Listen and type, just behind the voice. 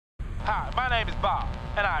Hi, my name is Bob,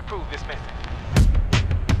 and I approve this message.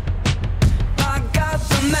 I got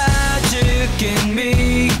the magic in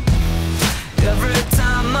me. Every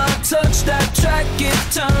time I touch that track, it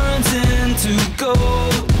turns into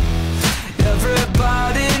gold.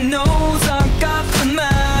 Everybody knows I got the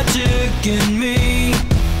magic in me.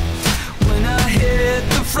 When I hit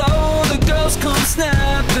the floor, the girls come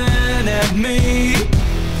snapping at me.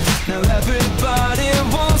 Now everybody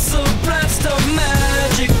wants a blast of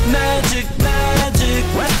magic, magic, magic,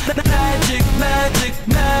 magic, magic,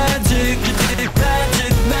 magic,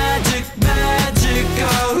 magic, magic, magic,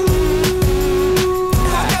 oh.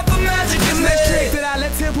 I got the magic in me. Next trick that I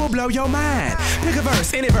let tempo blow your mind. Pick a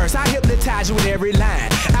verse, any verse, I hypnotize you with every line.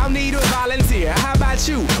 I'll need a volunteer, how about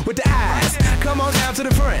you with the eyes? Come on down to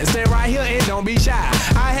the front, stay right here and don't be shy.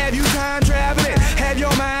 I have you time traveling, have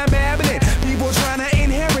your mind babbling. People trying to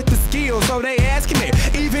inherit the skills, so they asking me.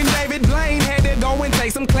 Even David Blaine had to go and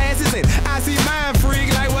take some classes, and I see mine